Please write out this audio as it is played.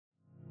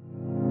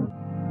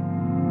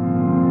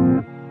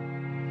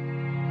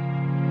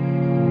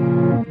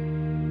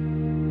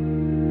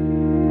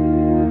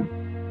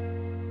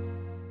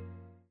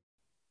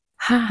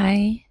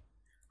Hi,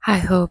 I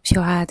hope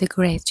you had a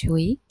great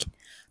week.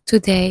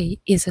 Today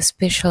is a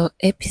special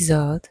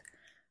episode.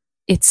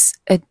 It's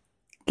a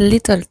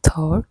little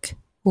talk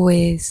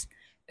with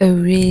a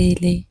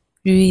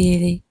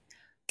really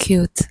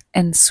cute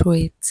and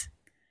sweet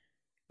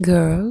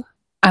girl.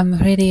 I'm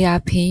really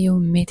happy you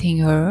meeting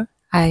her.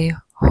 I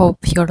hope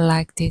you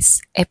like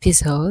this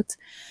episode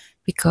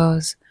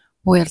because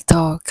we'll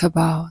talk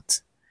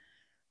about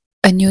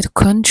a new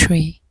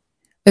country,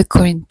 a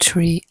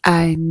country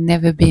I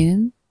never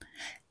been,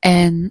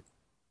 and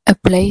a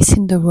place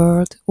in the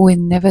world we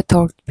never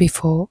talked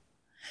before.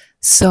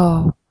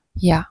 So,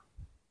 yeah,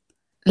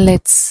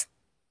 let's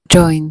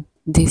join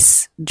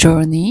this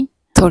journey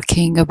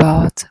talking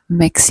about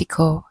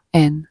Mexico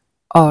and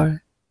all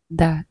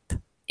that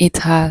it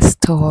has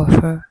to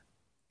offer.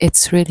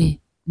 It's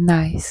really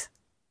nice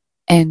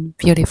and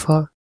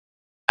beautiful.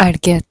 I'll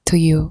get to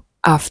you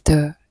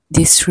after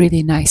this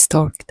really nice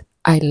talk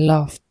I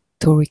love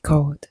to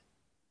record.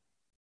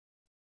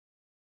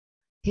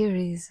 Here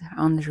is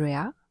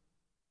Andrea.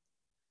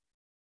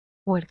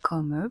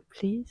 Welcome her,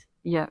 please.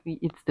 Yeah,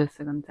 it's the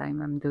second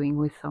time I'm doing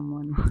with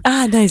someone.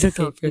 Nice.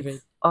 Okay, So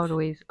perfect.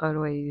 it's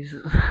always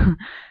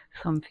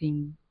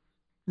something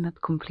not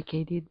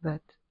complicated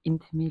but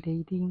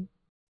intimidating.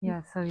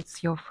 Yeah, so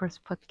it's your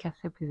first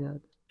podcast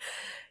episode.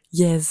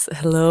 Yes,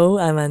 hello,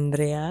 I'm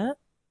Andrea.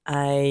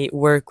 I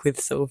work with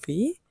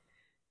Sophie.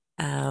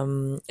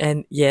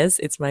 And yes,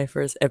 it's my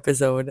first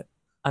episode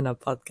on a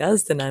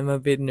podcast, and I'm a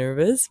bit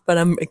nervous, but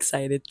I'm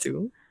excited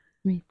too.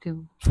 Me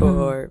too.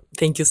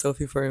 Thank you,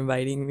 Sophie, for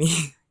inviting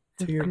me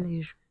A to your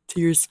pleasure. to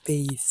your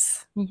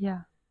space.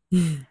 Yeah,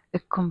 a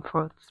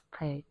comfort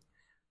space,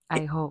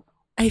 I hope.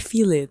 I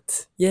feel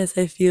it. Yes,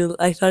 I feel.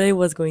 I thought it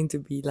was going to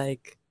be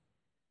like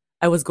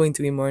I was going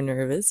to be more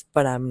nervous,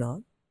 but I'm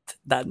not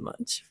that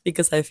much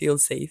because I feel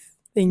safe.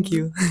 Thank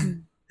you.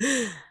 Mhm.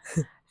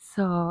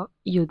 So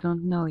you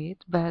don't know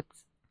it, but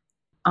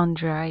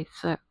Andrea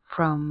is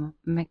from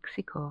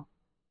Mexico.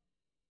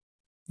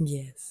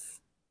 Yes.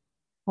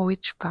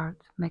 Which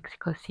part?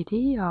 Mexico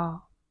City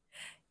or?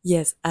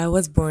 Yes, I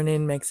was born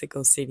in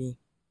Mexico City,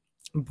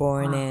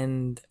 born Wow,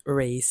 and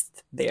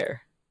raised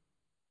there.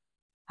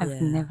 I've Yeah.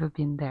 never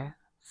been there.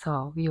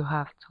 So you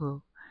have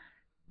to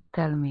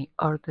tell me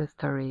all the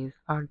stories,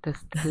 all the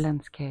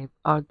landscape,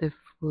 all the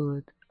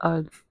food,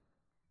 all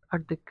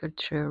the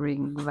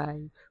culturing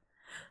vibes.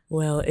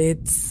 Well,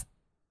 it's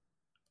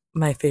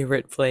my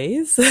favorite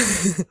place.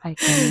 I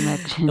can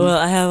imagine. Well,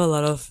 I have a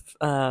lot of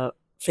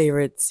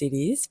favorite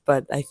cities,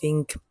 but I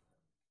think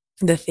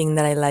the thing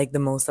that I like the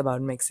most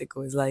about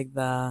Mexico is like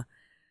the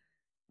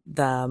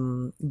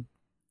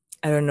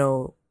I don't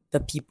know, the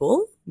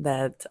people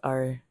that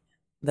are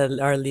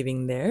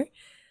living there.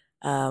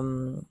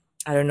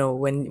 I don't know,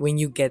 when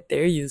you get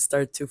there, you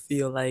start to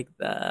feel like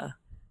the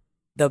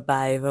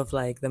vibe of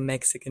like the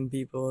Mexican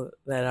people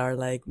that are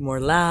like more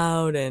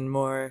loud and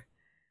more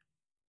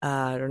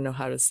I don't know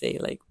how to say,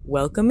 like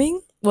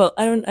welcoming. Well,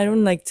 I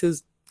don't like to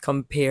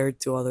compare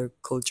to other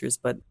cultures,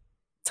 but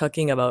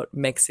talking about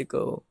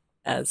Mexico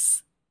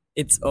as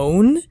its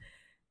own,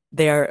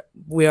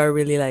 we are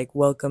really like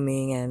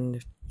welcoming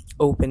and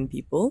open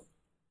people.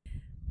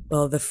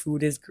 Well, the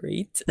food is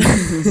great.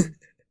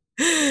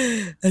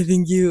 I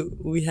think you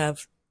we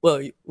have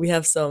well we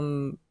have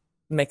some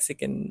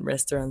Mexican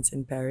restaurants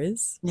in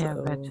Paris, Yeah,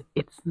 but so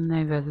it's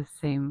never the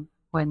same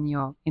when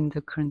you're in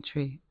the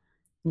country.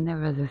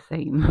 Never the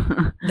same.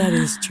 that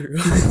is true.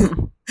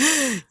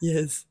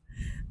 Yes.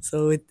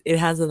 So it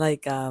has a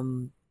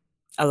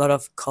lot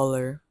of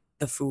color,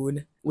 the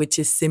food, which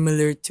is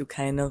similar to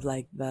kind of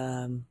like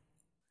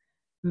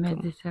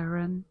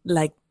Mediterranean.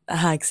 like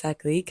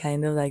exactly,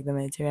 kind of like the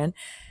Mediterranean,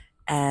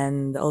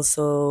 and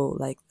also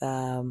like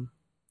the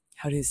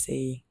how do you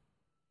say,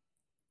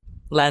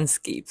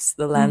 landscapes,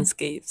 the Mm,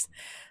 landscapes.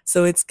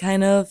 So it's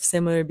kind of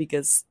similar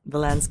because the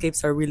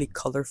landscapes are really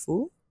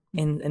colorful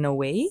in a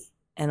way,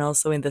 and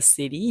also in the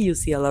city you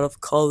see a lot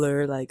of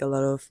color, like a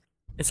lot of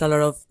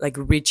like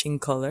rich in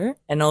color,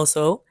 and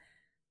also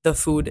the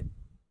food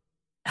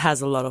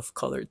has a lot of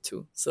color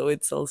too. So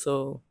it's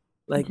also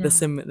like yeah, the it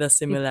goes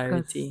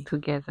similarity.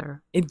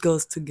 together. It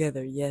goes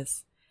together,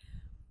 yes.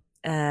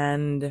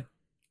 And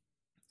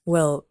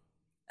well,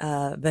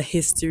 the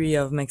history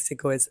of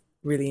Mexico is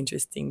really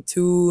interesting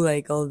too,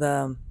 like all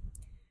the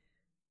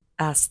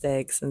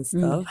Aztecs and Mm,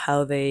 stuff,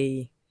 how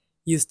they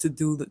used to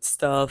do that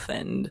stuff,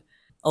 and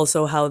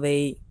also how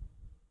they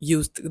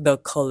used the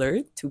color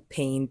to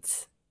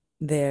paint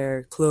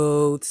their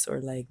clothes or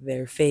like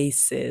their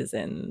faces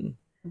and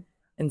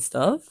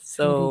stuff. it's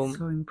really So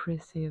so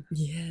impressive.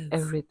 yes.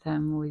 Every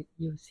time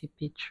you see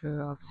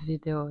picture or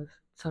videos,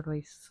 it's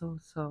always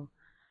so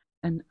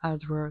an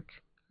artwork.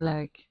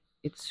 Like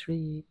it's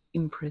really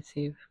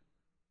impressive.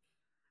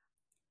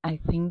 I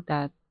think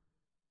that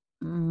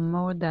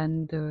more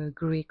than the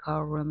Greek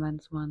or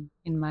Romance one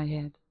in my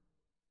head.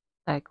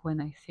 Like when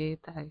I see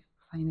it, I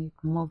find it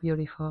more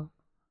beautiful.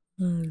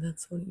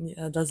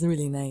 Yeah, that's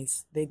really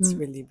nice. It's Mm.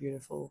 really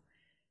beautiful.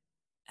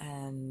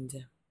 And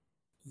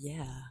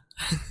yeah.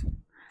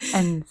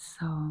 And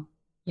so,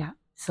 yeah.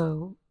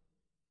 So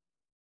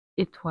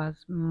it was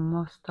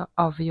most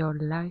of your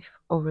life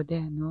over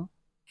there, no?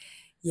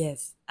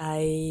 Yes,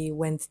 I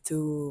went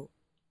to,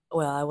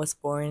 well, I was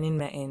born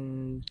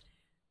in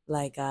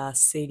like a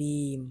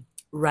city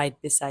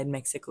right beside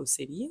Mexico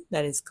City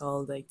that is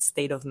called like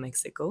State of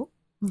Mexico.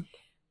 Okay.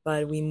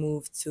 But we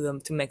moved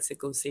to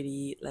Mexico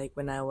City like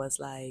when I was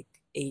like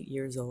 8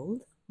 years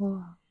old.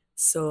 Wow.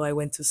 So I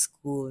went to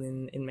school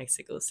in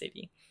Mexico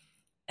City,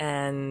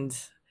 and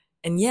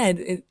yeah,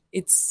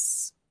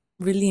 it's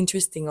really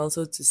interesting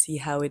also to see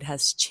how it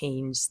has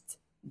changed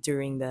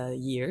during the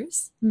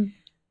years. Mm.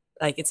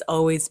 Like it's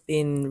always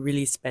been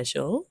really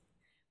special,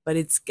 but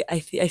I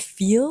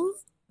feel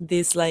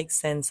this like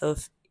sense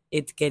of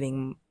it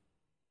getting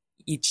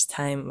each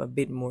time a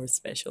bit more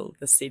special,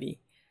 the city.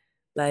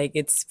 Like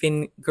it's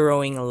been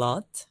growing a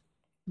lot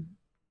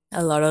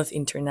of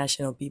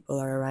international people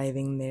are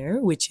arriving there,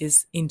 which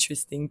is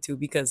interesting too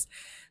because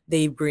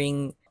they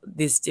bring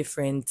these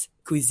different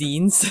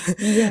cuisines,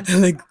 Yeah.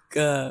 like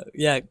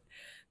yeah,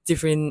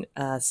 different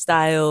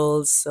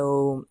styles.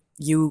 So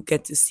you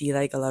get to see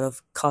like a lot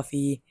of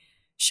coffee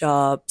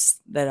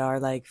shops that are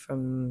like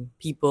from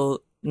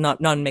people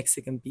not non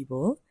Mexican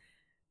people,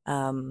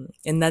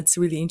 and that's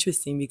really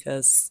interesting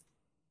because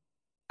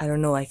I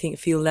don't know. I think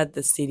feel that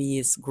the city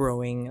is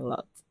growing a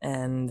lot,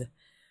 and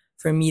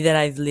for me that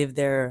I've lived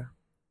there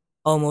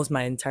almost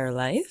my entire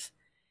life.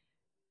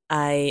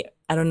 I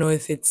don't know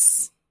if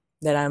it's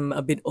that I'm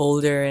a bit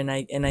older and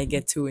I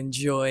get to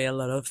enjoy a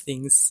lot of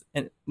things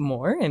and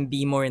more and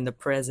be more in the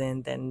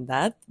present and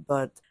that,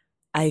 but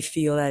I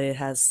feel that it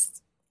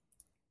has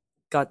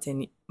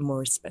gotten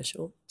more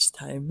special each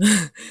time.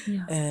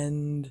 Yeah.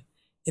 and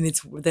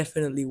it's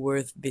definitely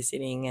worth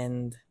visiting,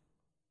 and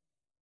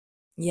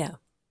yeah.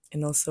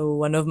 And also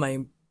one of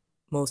my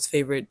most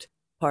favorite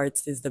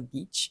parts is the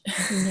beach.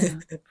 Yeah,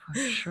 for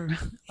sure.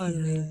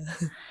 Always.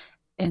 Yeah.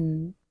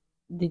 And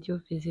did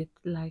you visit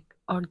like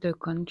all the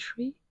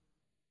country,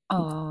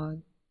 or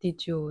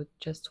did you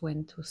just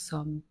went to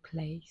some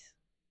place?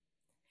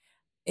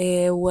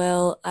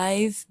 Well,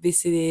 I've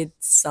visited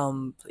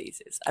some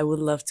places. I would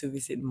love to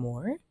visit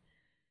more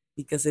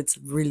because it's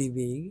really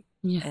big,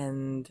 Yeah.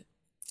 and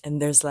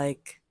there's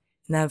like,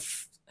 and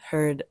I've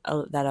heard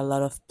that a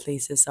lot of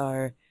places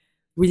are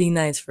really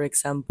nice. For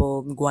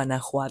example,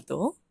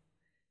 Guanajuato,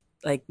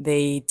 like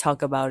they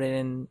talk about it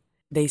and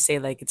they say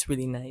like it's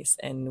really nice,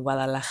 and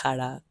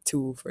Guadalajara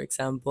too, for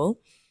example.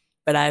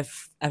 But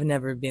I've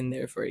never been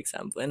there, for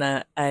example, and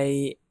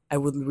I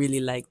would really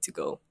like to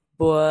go.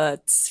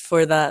 But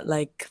for that,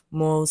 like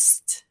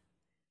most,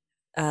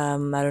 I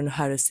don't know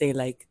how to say,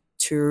 like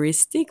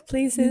touristic Mm.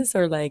 places,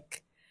 or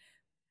like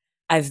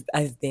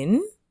I've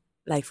been,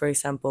 like for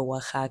example,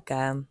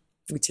 Oaxaca,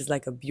 which is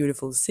like a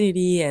beautiful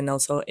city, and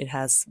also it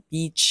has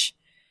beach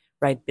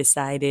right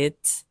beside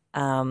it,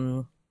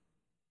 and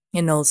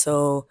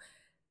also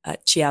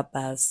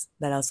Chiapas,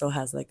 that also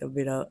has like a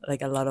bit of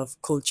like a lot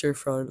of culture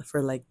for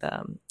like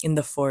the in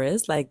the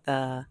forest, like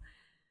the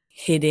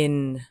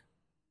hidden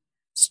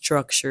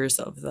structures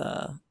of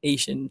the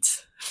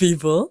ancient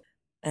people,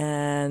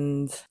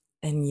 and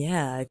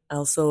yeah,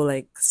 also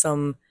like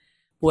some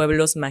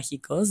pueblos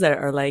mágicos that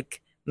are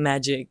like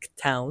magic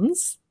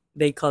towns.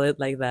 They call it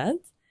like that,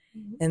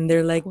 and Why?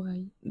 they're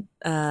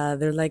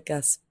like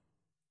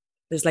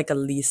there's like a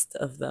list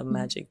of the Mm.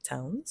 magic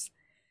towns,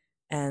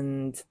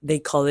 and they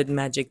call it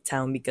magic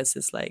town because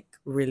it's like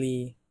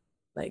really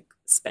like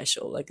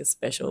special, like a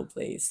special Wow.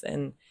 place,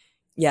 and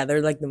yeah,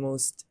 they're like the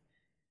most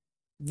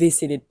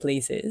visited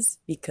places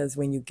because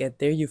when you get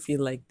there you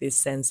feel like this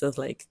sense of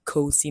like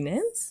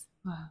coziness.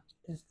 Wow,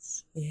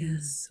 that's Yeah.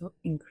 is so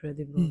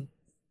incredible.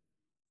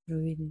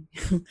 Really.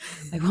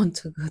 I want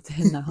to go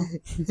there now.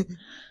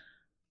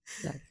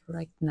 Like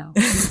right now.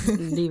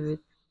 Leave it.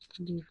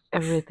 Leave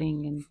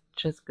everything and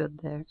just go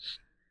there.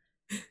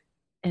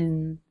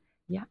 And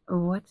yeah,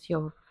 what's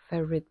your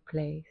favorite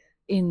place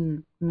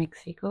in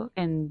Mexico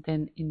and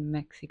then in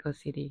Mexico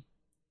City?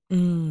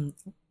 Mm,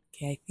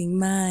 okay, I think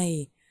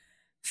my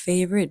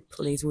favorite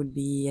place would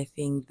be, I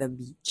think, the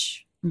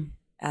beach. Mm.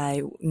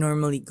 I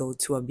normally go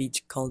to a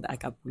beach called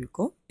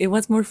Acapulco. It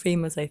was more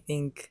famous, I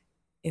think,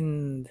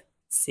 in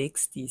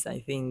 60s. I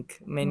think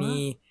Wow.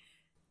 many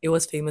it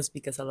was famous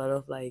because a lot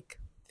of like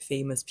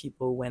famous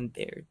people went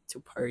there to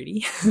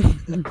party.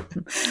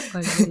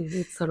 Always,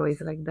 it's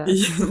always like that.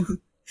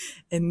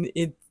 And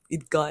it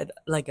got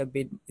like a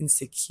bit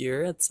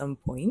insecure at some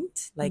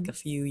point, like Mm. a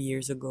few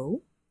years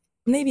ago,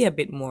 maybe a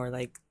bit more,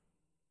 like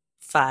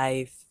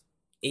 5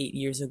 8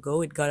 years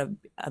ago. It got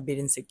a bit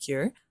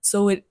insecure,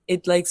 so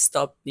it like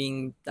stopped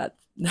being that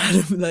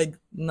like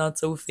not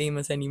so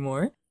famous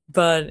anymore.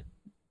 But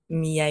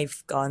me,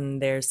 I've gone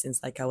there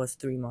since like I was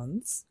 3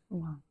 months,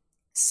 Wow.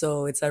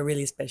 so it's a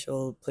really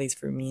special place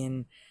for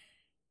me,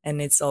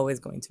 and it's always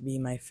going to be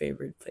my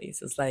favorite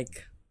place. It's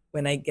like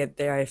when I get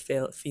there I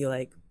feel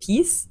like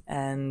peace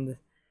and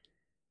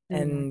yeah,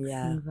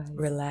 Relaxing vibe.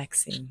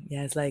 relaxing.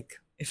 Yeah, it's like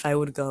if I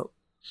would go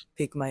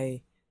pick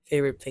my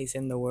favorite place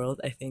in the world,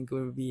 I think it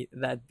would be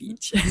that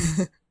beach.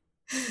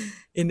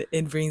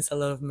 It brings a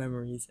lot of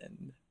memories,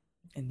 and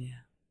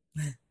yeah.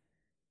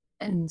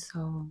 And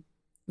so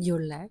you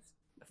left?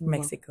 Well,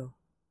 Mexico.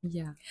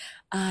 yeah.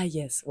 Ah,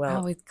 yes. How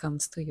Well, it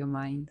comes to your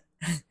mind?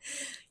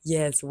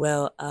 yes.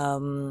 Well,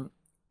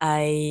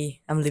 I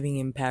am living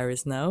in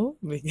Paris now.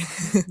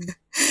 Mhm.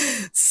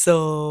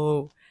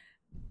 So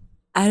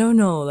I don't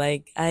know.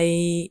 Like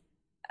I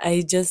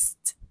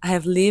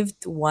have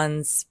lived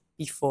once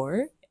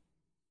before,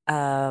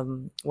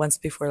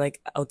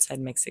 like outside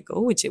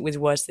Mexico, which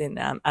was in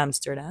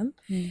Amsterdam,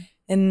 Mm.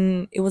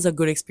 and it was a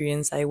good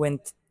experience. I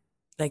went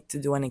like to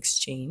do an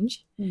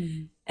exchange,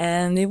 Mm.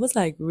 and it was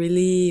like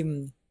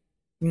really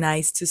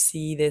nice to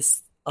see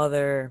this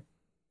other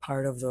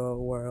part of the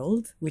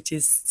world, which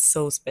is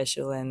so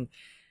special and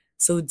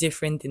so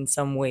different in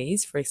some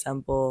ways. For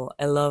example,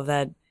 I love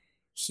that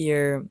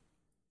here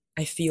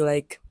I feel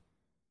like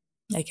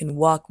I can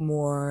walk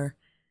more.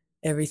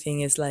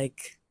 Everything is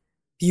like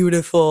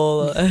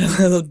beautiful,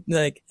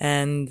 like,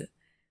 and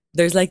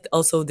there's like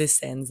also this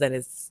sense that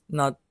it's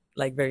not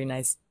like very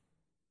nice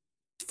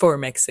for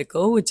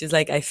Mexico, which is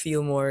like I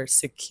feel more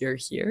secure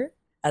here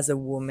as a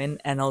woman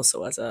and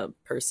also as a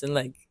person.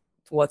 Like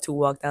what to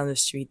walk down the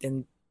street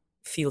and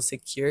feel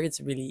secure. It's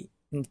really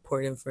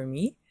important for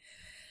me.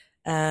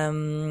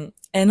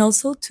 And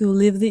also to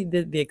live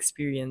the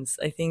experience.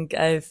 I think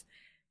I've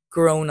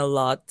grown a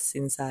lot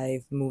since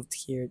I've moved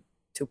here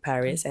to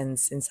Paris and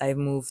since I've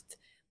moved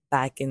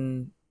back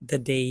in the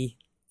day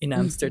in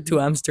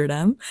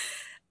Amsterdam.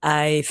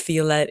 I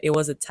feel that it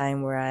was a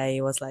time where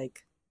I was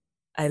like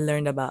I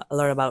learned about a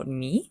lot about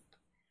me,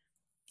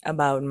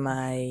 about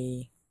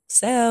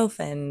myself,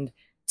 and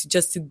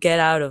just to get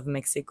out of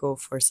Mexico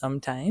for some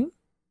time.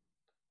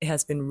 It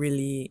has been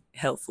really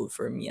helpful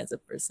for me as a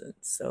person.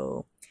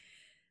 So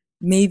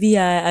maybe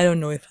I don't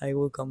know if I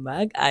will come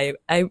back. I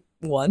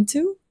want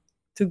to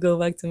go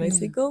back to Yeah,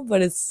 Mexico,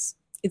 but it's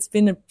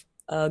been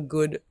a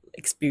good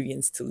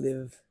experience to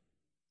live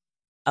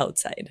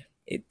outside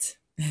it,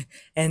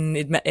 and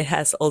it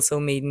has also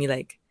made me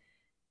like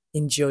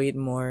enjoy it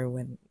more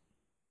when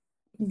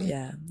yeah.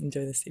 yeah,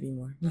 enjoy the city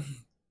more.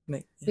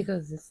 Like yeah.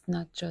 Because it's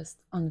not just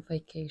on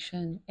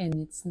vacation and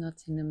it's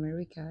not in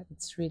America,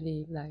 it's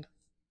really like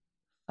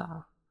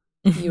far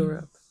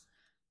Europe.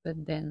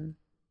 But then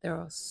there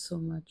are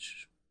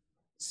such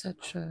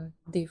a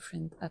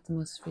different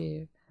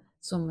atmosphere,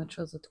 so much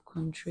other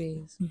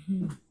countries,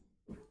 Hmm.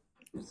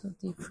 so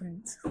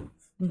different.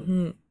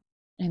 Hmm.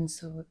 And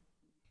so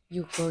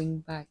you going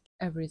back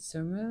every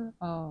summer,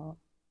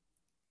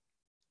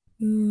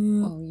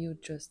 Mm, or you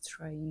just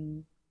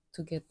trying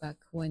to get back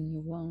when you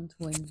want,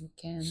 when you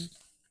can?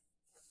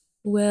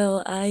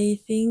 well, I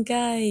think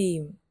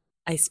I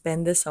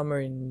spent the summer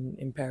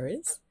in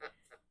Paris.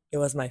 It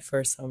was my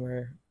first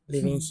summer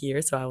living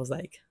here, so I was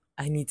like,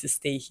 I need to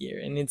stay here,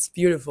 and it's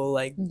beautiful.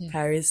 Like Yeah,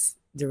 Paris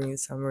during the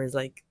summer is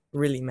like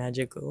really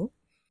magical,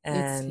 it's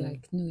and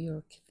like New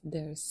York.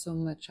 There's so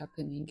much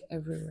happening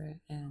everywhere,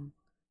 and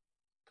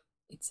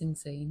it's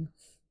insane.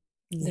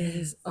 There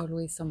is yes,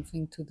 always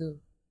something to do.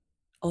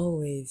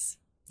 always,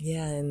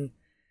 yeah, and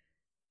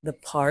the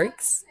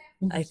parks.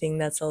 I think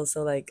that's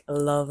also like I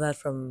love that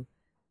from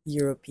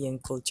European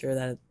culture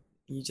that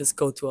you just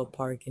go to a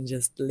park and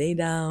just lay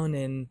down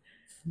and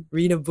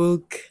read a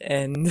book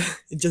and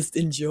just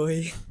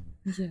enjoy.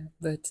 Yeah,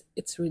 but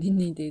it's really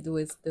needed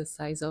with the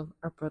size of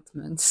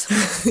apartments.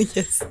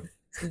 Yes,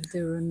 If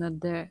they were not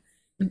there,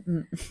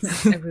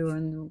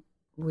 everyone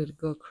will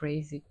go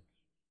crazy.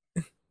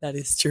 that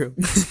is true.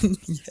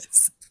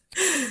 Yes.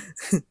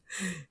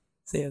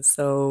 So, yeah,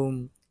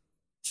 so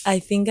I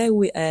think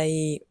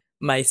I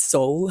my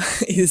soul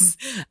is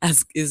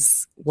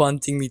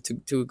wanting me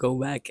to go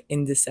back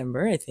in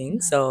December, I think.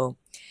 Yeah. So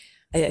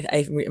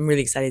I'm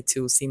really excited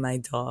to see my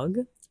dog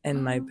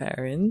and my Oh,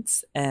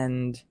 parents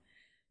and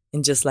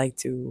just like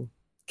to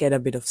get a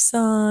bit of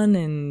sun,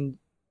 and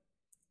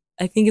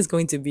I think it's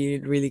going to be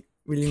really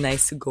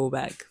nice to go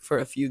back for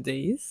a few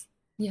days.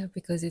 yeah,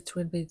 because it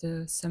will be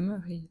the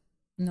summer here.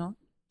 No,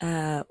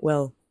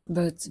 Well,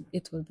 but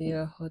it will be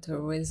a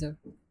hotter weather.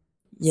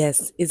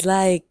 yes, it's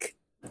like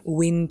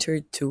winter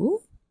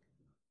too,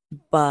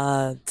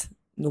 but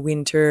the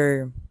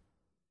winter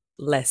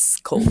less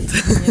cold.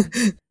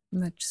 Yeah,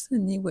 much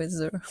sunny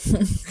weather.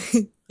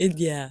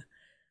 Yeah.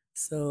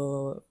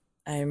 So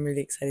I'm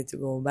really excited to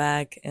go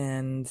back,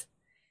 and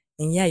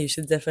yeah, you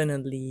should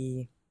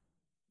definitely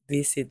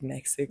visit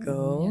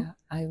Mexico. Yeah,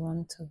 I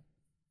want to.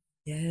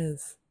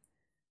 Yes.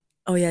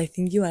 Oh yeah, I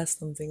think you asked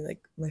something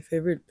like my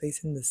favorite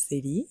place in the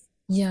city.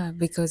 Yeah,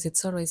 because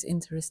it's always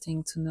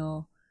interesting to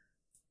know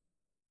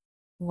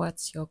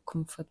what's your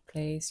comfort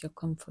place, your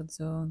comfort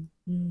zone.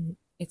 Mm,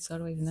 It's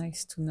always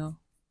nice to know.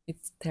 It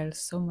tells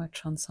so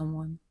much on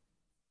someone.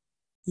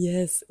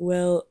 yes.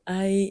 Well,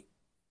 I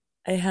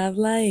have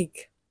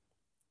like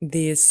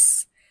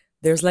this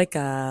there's like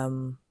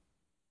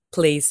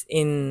place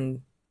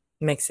in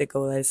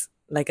Mexico that's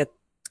like a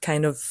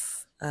kind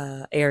of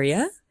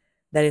area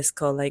that is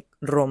called like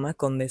Roma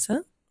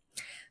Condesa.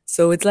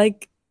 So it's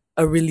like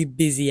a really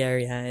busy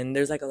area and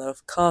there's like a lot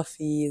of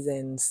coffees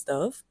and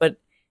stuff, but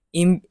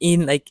in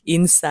like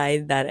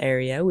inside that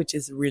area, which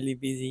is really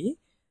busy,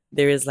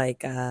 there is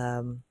like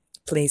a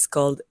place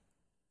called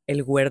El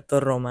Huerto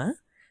Roma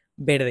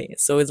Verde.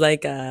 So it's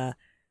like a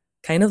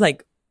kind of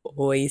like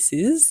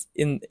oasis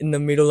in the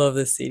middle of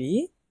the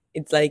city.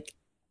 It's like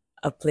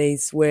a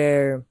place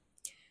where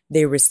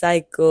they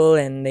recycle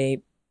and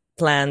they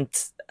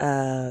plant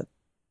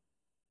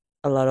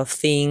a lot of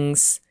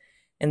things,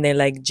 and they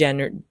like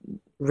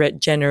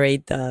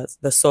regenerate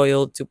the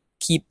soil to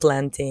keep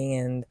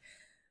planting,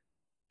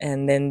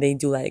 and then they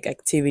do like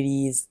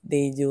activities,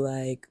 they do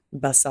like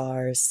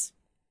bazaars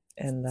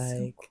and So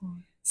like cool.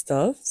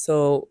 stuff.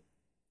 So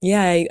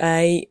yeah,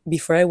 I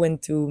before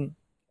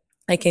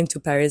I came to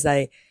Paris,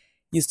 I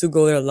used to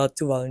go there a lot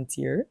to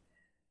volunteer.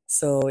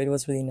 So it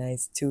was really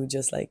nice to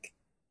just like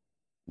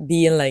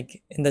be in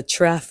like in the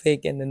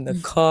traffic and in the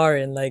car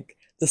and like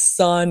the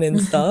sun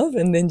and stuff,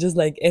 and then just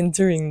like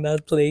entering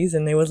that place,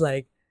 and it was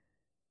like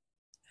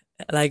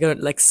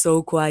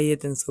so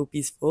quiet and so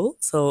peaceful.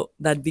 So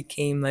that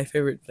became my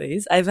favorite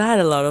place. I've had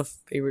a lot of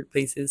favorite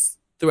places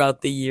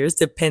throughout the years,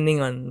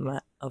 depending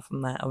on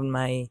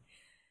my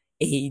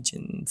age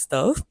and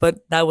stuff.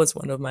 But that was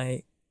one of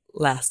my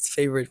last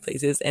favorite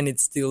places, and it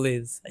still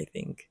is, I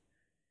think.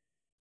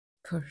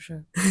 For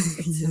sure.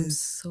 It seems Yes.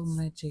 so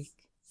magic.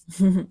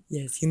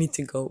 Yes, you need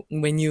to go.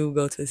 When you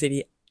go to a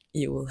city,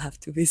 you will have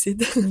to visit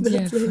that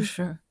Yeah, for place.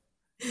 sure.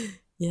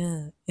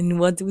 Yeah. And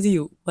what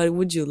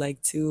would you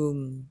like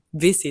to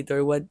visit,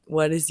 or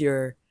what is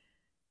your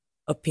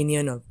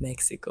opinion of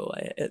Mexico?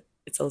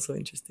 It's also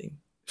interesting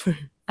for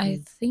I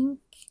me. think,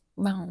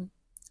 well,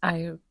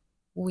 I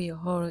we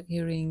are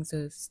hearing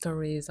the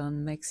stories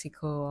on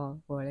Mexico or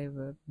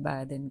whatever,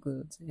 bad and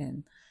good,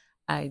 and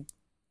I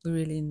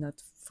really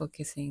not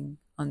focusing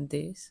on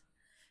this.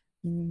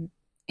 Mm,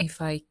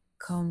 If I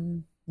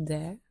come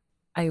there,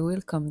 I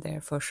will come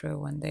there for sure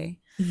one day.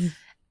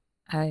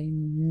 I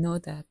know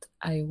that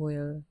I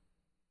will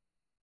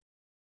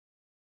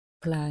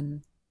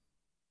plan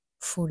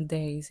full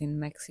days in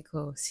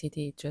Mexico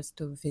City just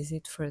to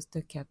visit first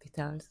the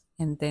capitals,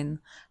 and then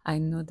I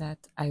know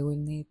that I will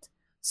need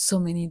so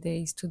many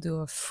days to do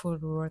a full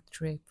road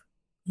trip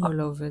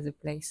all over the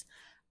place.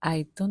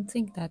 I don't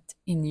think that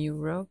in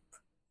Europe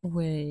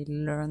we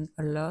learn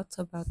a lot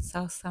about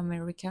South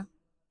America.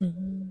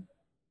 Mhm.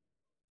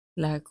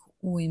 Like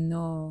we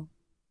know,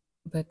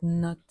 but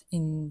not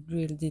in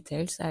real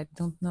details. I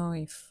don't know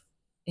if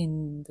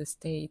in the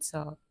States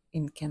or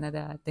in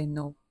Canada they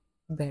know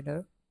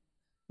better,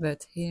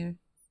 but here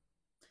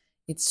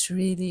it's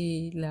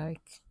really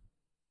like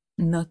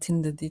not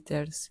in the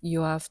details.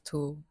 You have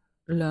to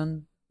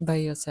learn by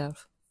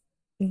yourself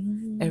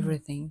Mhm.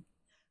 everything.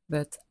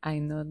 But I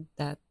know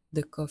that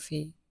the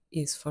coffee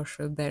is for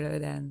sure better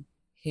than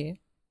here.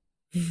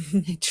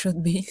 It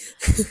should be.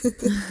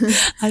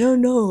 I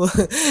don't know.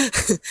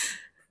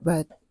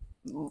 But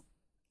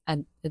at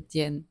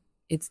the end,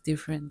 it's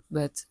different.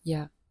 But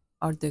yeah,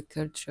 all the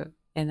culture.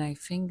 And I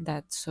think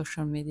that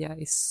social media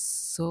is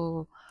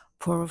so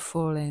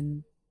powerful,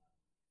 and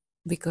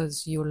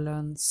because you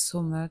learn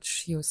so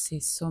much, you see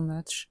so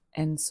much,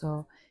 and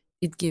so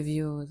it gives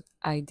you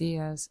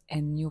ideas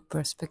and new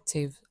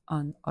perspective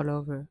on all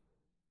over.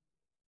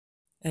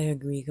 I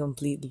agree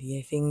completely.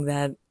 I think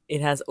that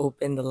it has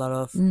opened a lot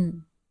of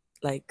Mm,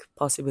 like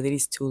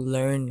possibilities to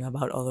learn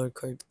about other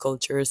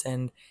cultures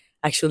and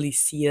actually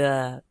see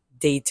the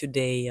day to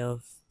day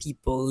of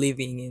people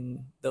living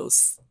in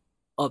those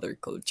other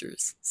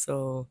cultures.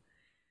 So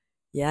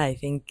yeah, I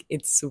think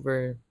it's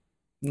super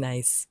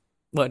nice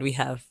what we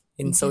have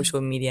in yeah.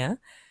 social media.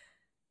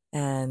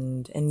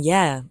 And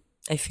yeah,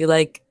 I feel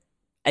like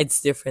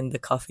it's different the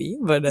coffee,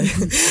 but Yeah.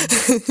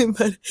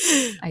 but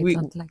I we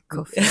don't like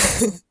coffee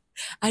at all.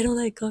 I don't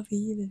like coffee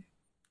either.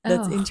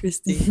 That's Oh,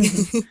 interesting.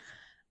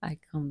 I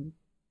can't.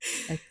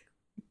 I,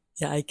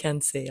 Yeah, I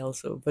can't say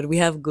also, but we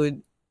have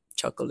good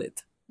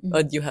chocolate. mm.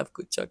 But you have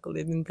good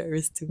chocolate in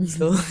Paris too,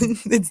 so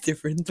it's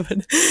different.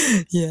 But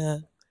yeah.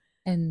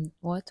 And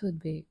what would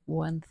be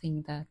one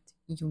thing that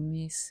you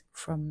miss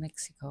from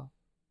Mexico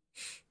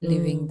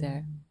living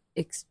there? Mm.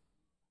 Ex-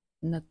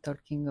 Not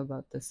talking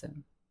about the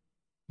sun.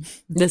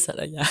 The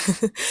salad, yeah.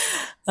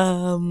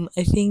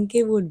 I think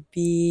it would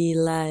be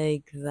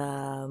like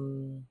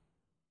the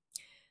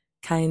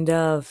kind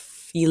of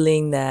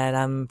feeling that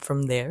I'm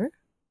from there,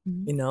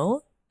 Mhm. you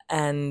know?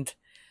 And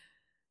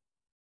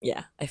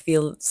yeah, I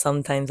feel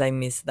sometimes I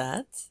miss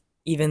that,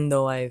 even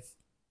though I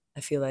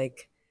feel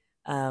like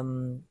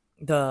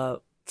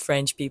the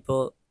French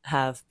people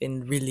have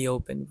been really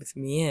open with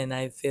me, and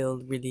I feel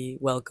really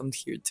welcomed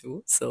here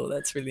too. So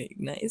that's really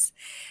nice.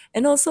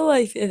 And also,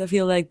 I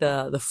feel like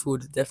the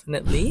food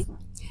definitely.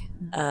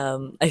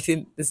 I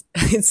think this,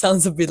 it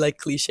sounds a bit like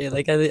cliche,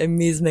 like I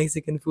miss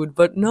Mexican food,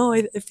 but no,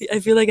 I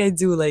feel like I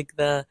do like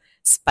the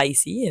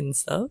spicy and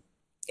stuff.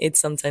 It's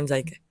sometimes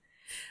like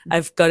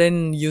I've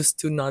gotten used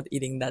to not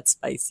eating that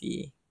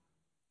spicy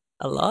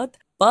a lot,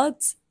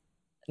 but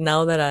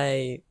now that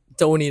I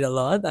don't eat a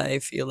lot, I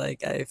feel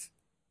like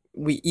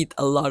we eat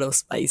a lot of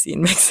spicy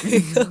in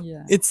Mexico.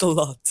 Yeah. It's a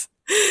lot.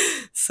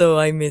 So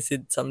I miss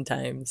it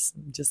sometimes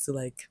just to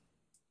like,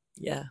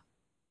 yeah,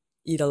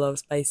 eat a lot of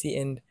spicy.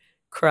 And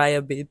cry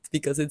a bit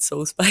because it's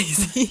so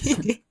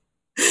spicy.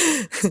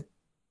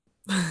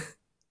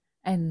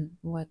 And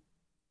what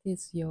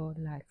is your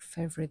like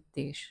favorite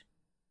dish?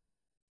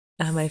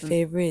 My F-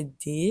 favorite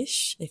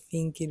dish, I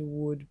think it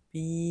would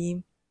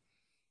be,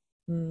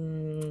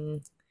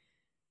 mm,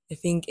 I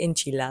think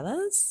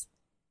enchiladas,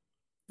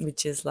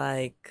 which is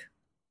like,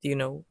 do you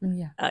know?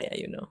 yeah, Ah, yeah,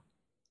 you know.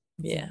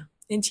 yeah. Yeah,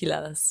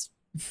 enchiladas.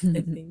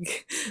 I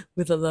think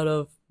with a lot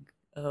of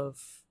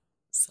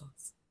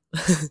sauce.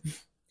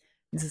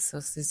 The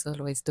sauce is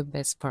always the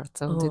best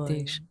part of the Oh,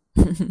 dish.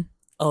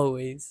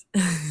 always.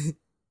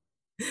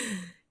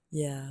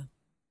 Yeah.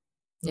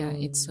 Yeah,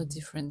 it's so Mm.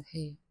 different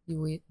here.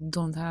 We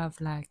don't have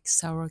like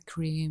sour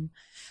cream.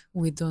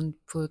 We don't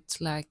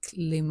put like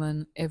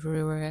lemon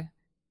everywhere.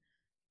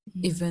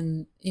 Mm.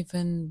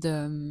 Even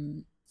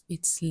the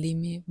it's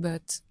limy,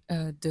 but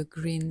the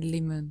green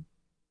lemon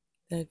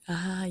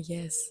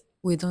Yes.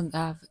 we don't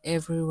have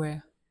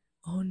everywhere.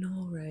 Oh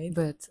no, right?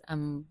 But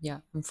yeah,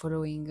 I'm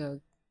following a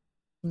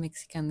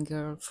Mexican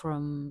girl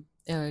from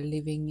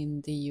living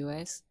in the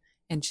US,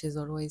 and she's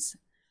always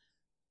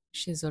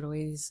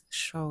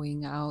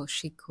showing how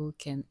she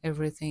cook and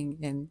everything,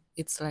 and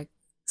it's like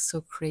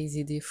so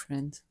crazy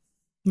different.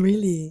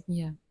 Really?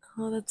 Yeah,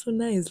 Oh, that's so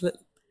nice.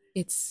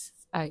 it's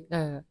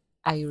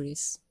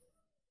Iris.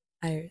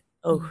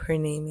 Oh, Yeah, her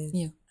name is.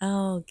 yeah.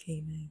 Oh,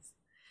 okay, nice.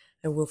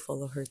 I will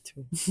follow her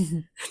too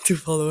to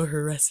follow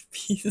her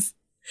recipes.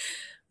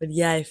 But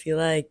yeah, I feel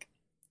like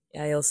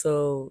I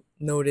also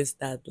noticed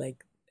that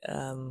like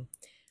um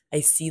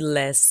I see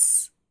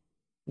less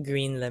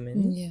green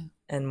lemon Yeah,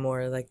 and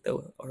more like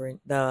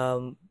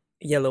the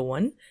yellow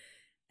one,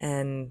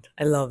 and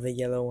I love the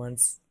yellow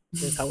ones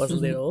since I was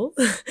little.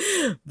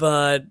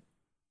 But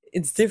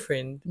it's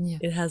different. yeah,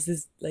 It has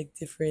this like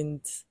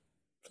different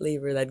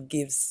flavor that it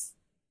gives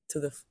to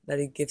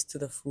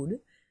the food.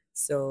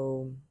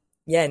 So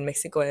yeah, in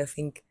Mexico, I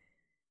think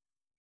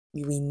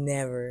we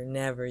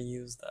never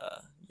use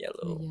the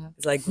yellow. yeah.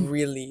 It's like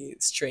really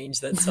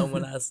strange that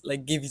someone has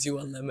like gives you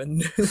a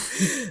lemon,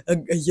 a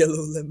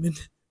yellow lemon.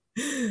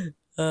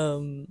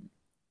 Um,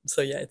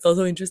 so yeah, it's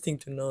also interesting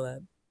to know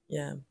that.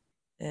 Yeah,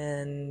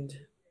 and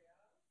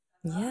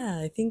yeah,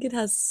 I think it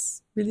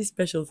has really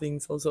special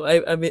things. Also,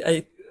 I mean,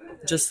 I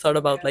just thought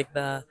about like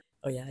the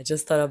oh yeah, I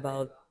just thought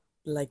about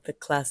like the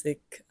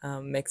classic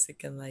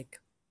Mexican like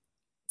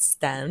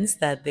stands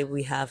that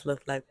we have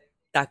look like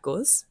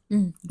tacos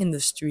Mm. in the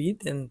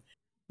street, and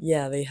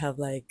yeah, they have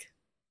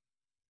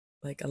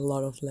like a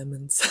lot of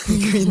lemons,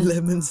 green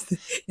lemons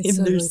It's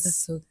in their always stand.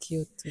 so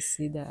cute to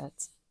see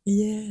that.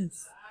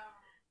 Yes,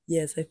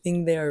 yes, I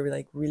think they are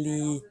like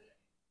really,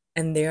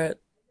 and they are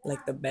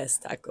like the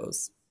best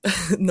tacos.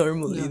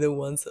 Normally, Yeah, the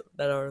ones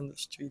that are on the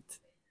street.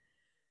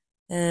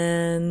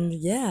 And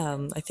yeah,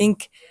 I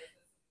think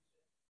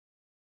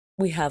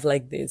we have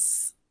like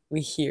this.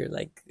 We hear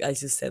like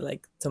as you said,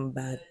 like some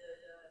bad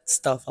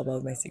stuff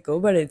about Mexico,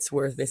 but it's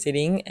worth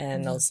visiting,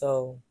 and yeah.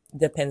 also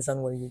depends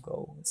on where you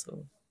go.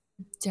 So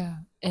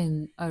Yeah,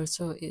 and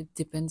also it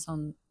depends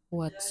on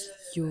what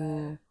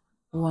you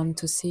want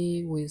to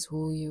see, with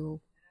who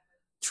you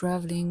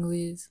traveling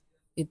with.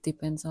 It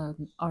depends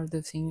on all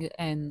the things,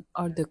 and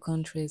all the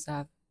countries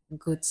have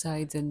good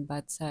sides and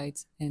bad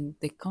sides, and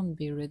they can't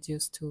be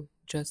reduced to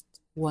just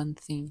one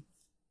thing.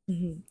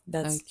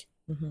 that's Like,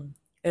 mhm.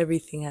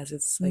 Everything has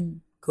its like mm,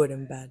 good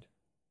and bad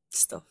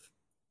stuff.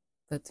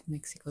 but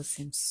Mexico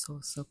seems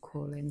so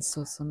cool and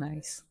so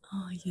nice.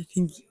 Oh, I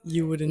think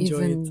you would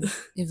enjoy it.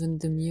 Even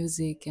the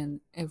music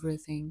and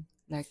everything,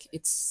 like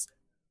it's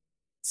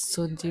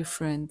so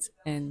different,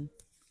 and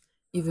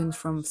even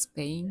from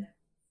Spain.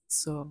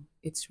 So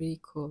it's really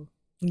cool.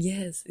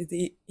 Yes,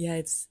 yeah,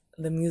 it's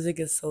the music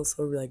is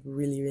also like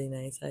really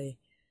nice. I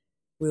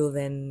will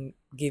then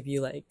give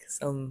you like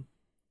some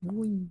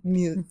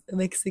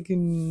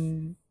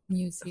Mexican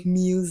Music.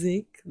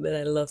 music that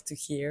I love to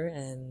hear,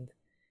 and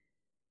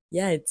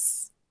yeah,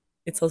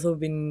 it's also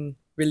been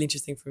really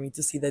interesting for me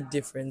to see the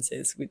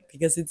differences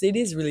because it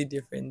is really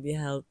different. We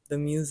have the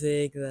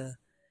music, the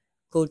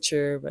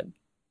culture, but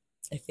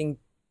I think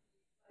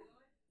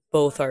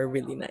both are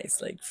really nice,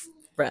 like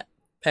Fra-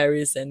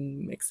 Paris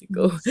and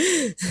Mexico.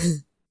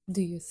 Yes.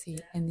 Do you see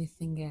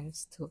anything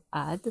else to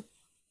add?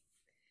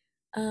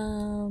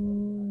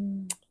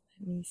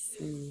 Let me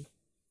see.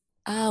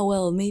 Ah,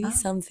 well, maybe Ah,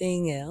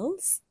 something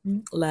else.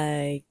 mm,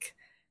 Like,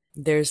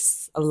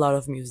 there's a lot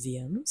of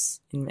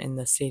museums in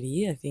the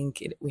city. I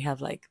think we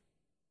have like,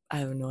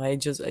 I don't know, I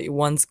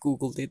once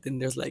Googled it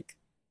and there's like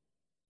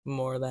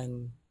more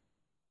than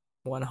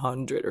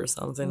 100 or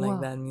something like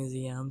wow, that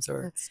museums,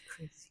 that's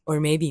crazy. or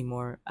maybe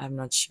more. I'm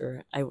not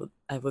sure. I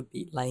would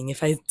be lying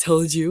if I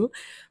told you,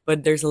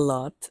 but there's a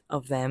lot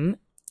of them.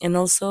 And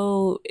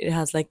also it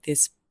has like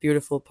this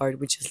beautiful part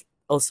which is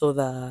also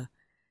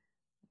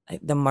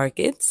the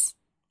markets,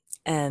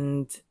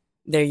 and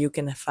there you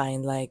can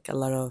find like a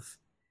lot of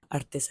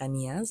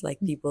artesanias,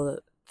 like Mm, people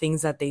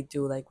things that they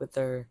do like with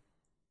their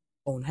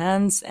own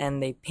hands,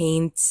 and they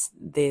paint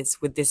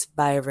this with these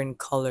vibrant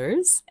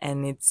colors,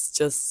 and it's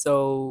just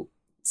so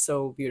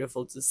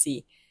beautiful to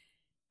see.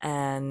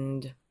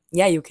 And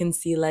yeah, you can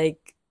see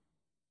like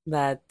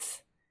that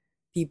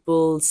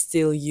people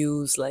still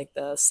use like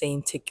the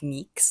same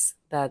techniques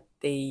that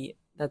the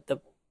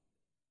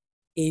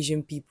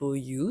Asian people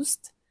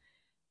used,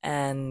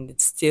 and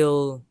it's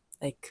still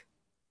like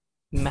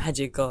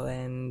magical,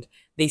 and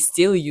they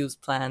still use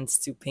plants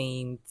to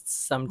paint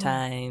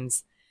Wow.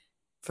 sometimes.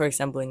 For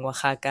example, in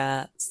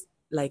Oaxaca,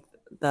 like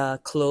the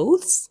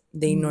clothes,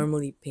 they Mm,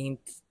 normally paint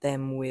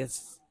them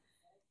with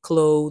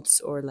clothes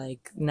or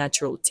like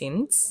natural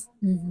tints.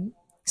 mm-hmm.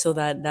 So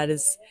that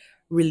is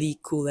really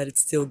cool that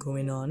it's still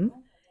going on.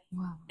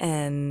 Wow.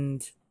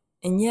 And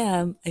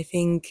yeah, I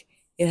think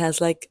it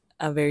has like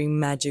a very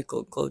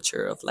magical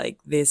culture of like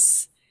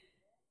this,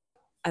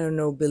 I don't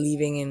know,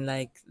 believing in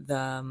like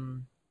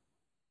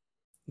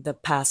the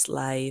past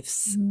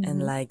lives and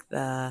Mm-hmm. like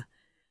the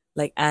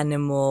like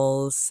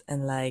animals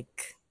and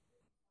like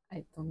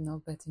I don't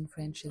know, but in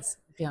French it's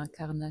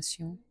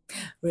réincarnation.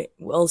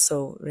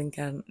 also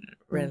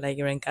Mm. like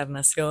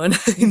reencarnación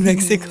in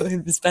Mexico.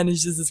 In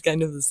Spanish this is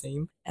kind of the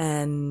same.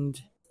 And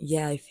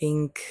yeah, I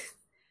think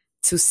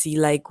to see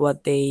like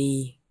what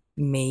they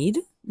made,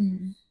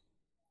 Mm,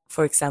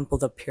 for example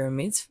the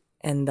pyramids,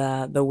 and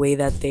the way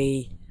that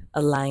they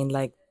align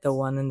like the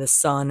one in the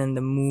sun and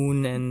the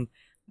moon, and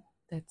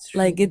that's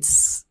like really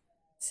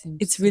seems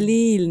it's so.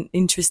 really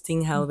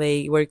interesting how Mm,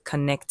 they were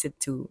connected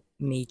to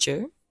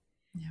nature.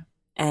 yeah,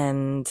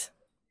 And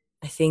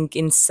I think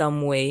in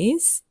some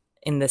ways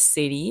in the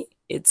city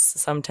it's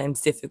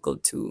sometimes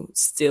difficult to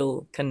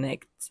still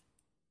connect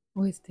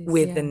with this,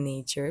 with the yeah,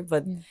 nature,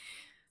 but yeah,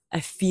 I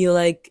feel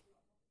like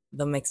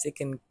the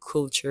Mexican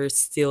culture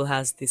still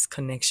has this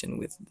connection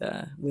with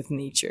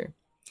nature.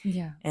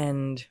 yeah.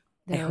 And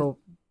I There, hope,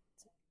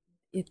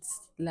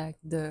 it's like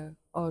the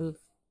all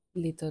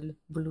little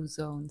blue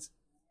zones.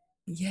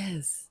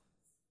 yes,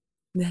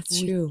 that's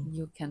We true.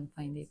 you can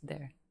find it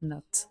there,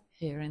 not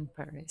here in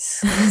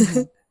Paris.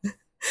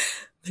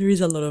 There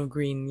is a lot of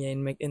green, yeah,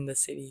 in the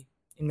city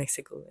in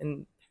Mexico,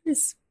 and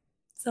there's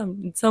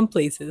some in some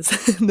places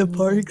the Yeah,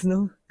 parks,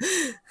 no.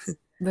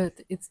 but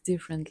it's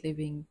different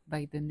living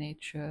by the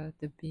nature,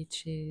 the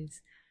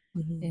beaches,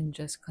 Hmm. and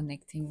just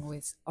connecting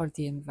with all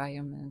the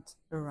environment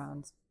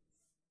around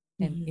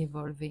and Hmm.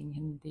 evolving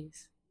in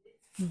this.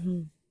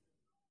 Hmm.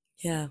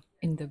 Yeah,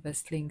 In the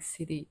bustling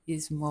city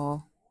is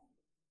more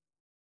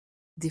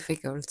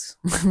difficult,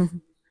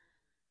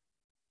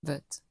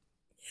 but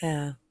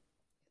yeah,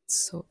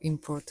 it's so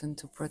important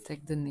to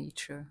protect the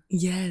nature.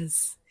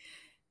 yes.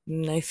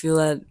 And I feel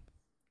that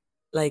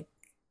like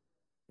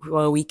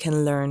what we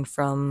can learn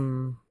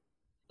from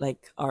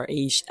like our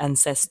age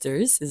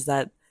ancestors is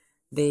that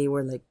they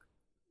were like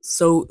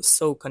so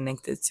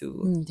connected to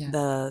Mm, yeah,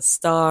 the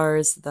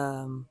stars,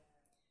 the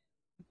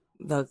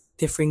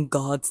different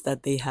gods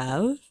that they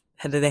had,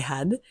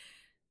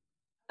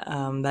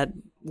 that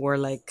were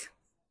like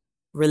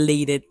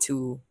related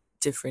to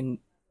different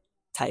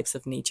types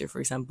of nature, for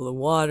example the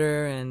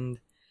water and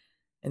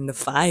the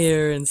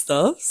fire and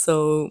stuff.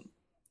 So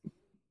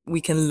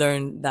we can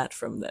learn that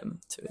from them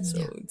too, yeah,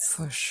 so it's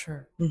for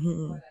sure.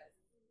 mhm.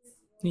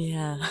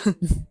 Yeah.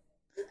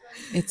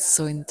 It's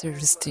so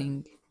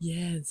interesting.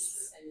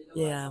 Yes,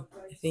 yeah,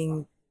 I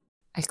think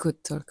I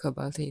could talk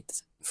about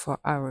it for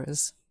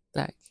hours,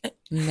 like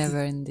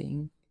never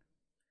ending.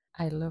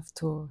 I love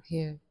to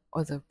hear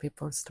other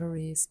people's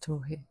stories, to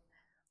hear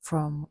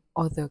from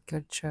other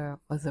culture,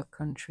 other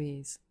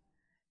countries,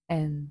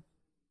 and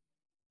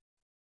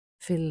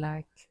feel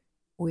like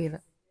we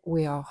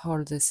are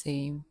all the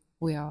same.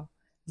 We are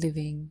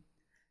living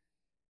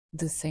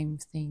the same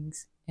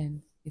things,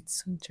 and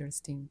it's so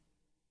interesting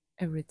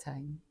every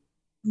time.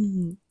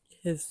 mhm,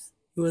 yes,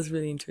 it was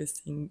really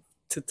interesting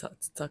to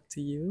talk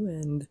to you,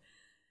 and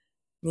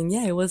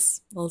yeah, it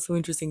was also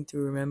interesting to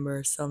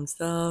remember some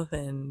stuff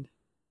and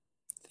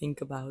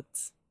think about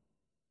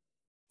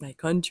my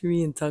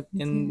country and talk,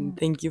 Yeah, and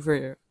thank you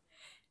for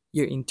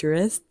your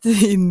interest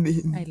in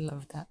I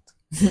love that.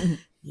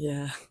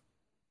 yeah.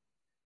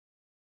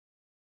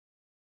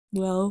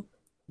 Well,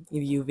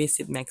 if you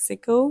visit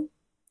Mexico,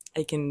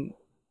 I can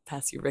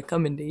pass you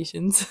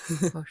recommendations.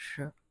 For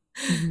sure.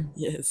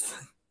 Yes,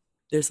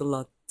 there's a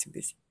lot to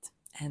visit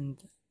and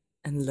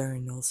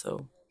learn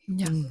also.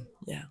 Yeah,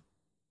 Yeah.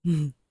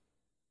 Mm.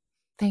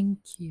 thank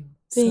you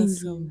so, Thank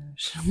so you.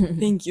 much.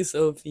 Thank you,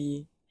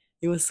 Sophie.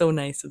 It was so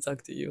nice to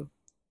talk to you.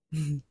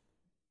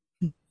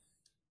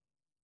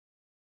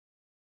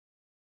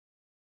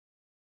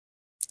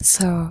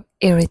 So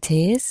here it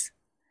is.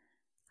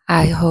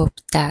 I hope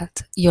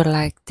that you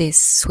like this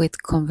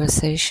sweet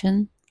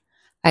conversation.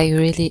 I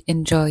really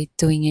enjoyed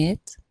doing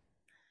it.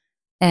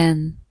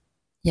 And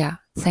yeah,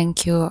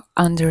 thank you,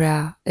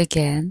 Andrea,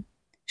 again.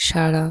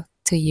 Shout out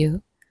to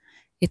you.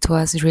 It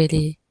was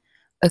really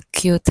a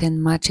cute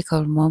and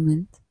magical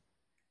moment.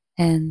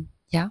 And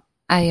yeah,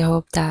 I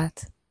hope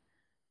that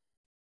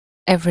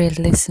every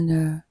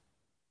listener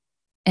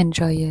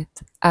enjoy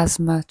it as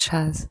much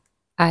as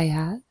I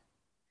had.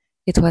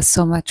 It was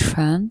so much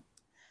fun.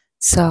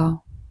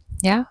 So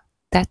yeah,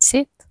 that's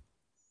it.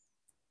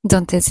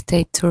 Don't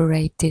hesitate to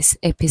rate this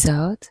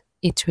episode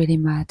it really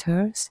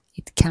matters,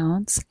 it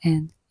counts,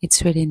 and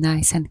it's really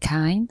nice and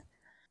kind.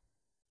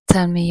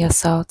 Tell me your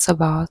thoughts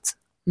about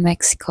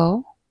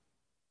Mexico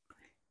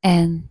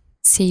and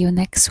see you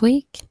next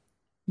week.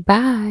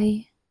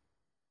 Bye.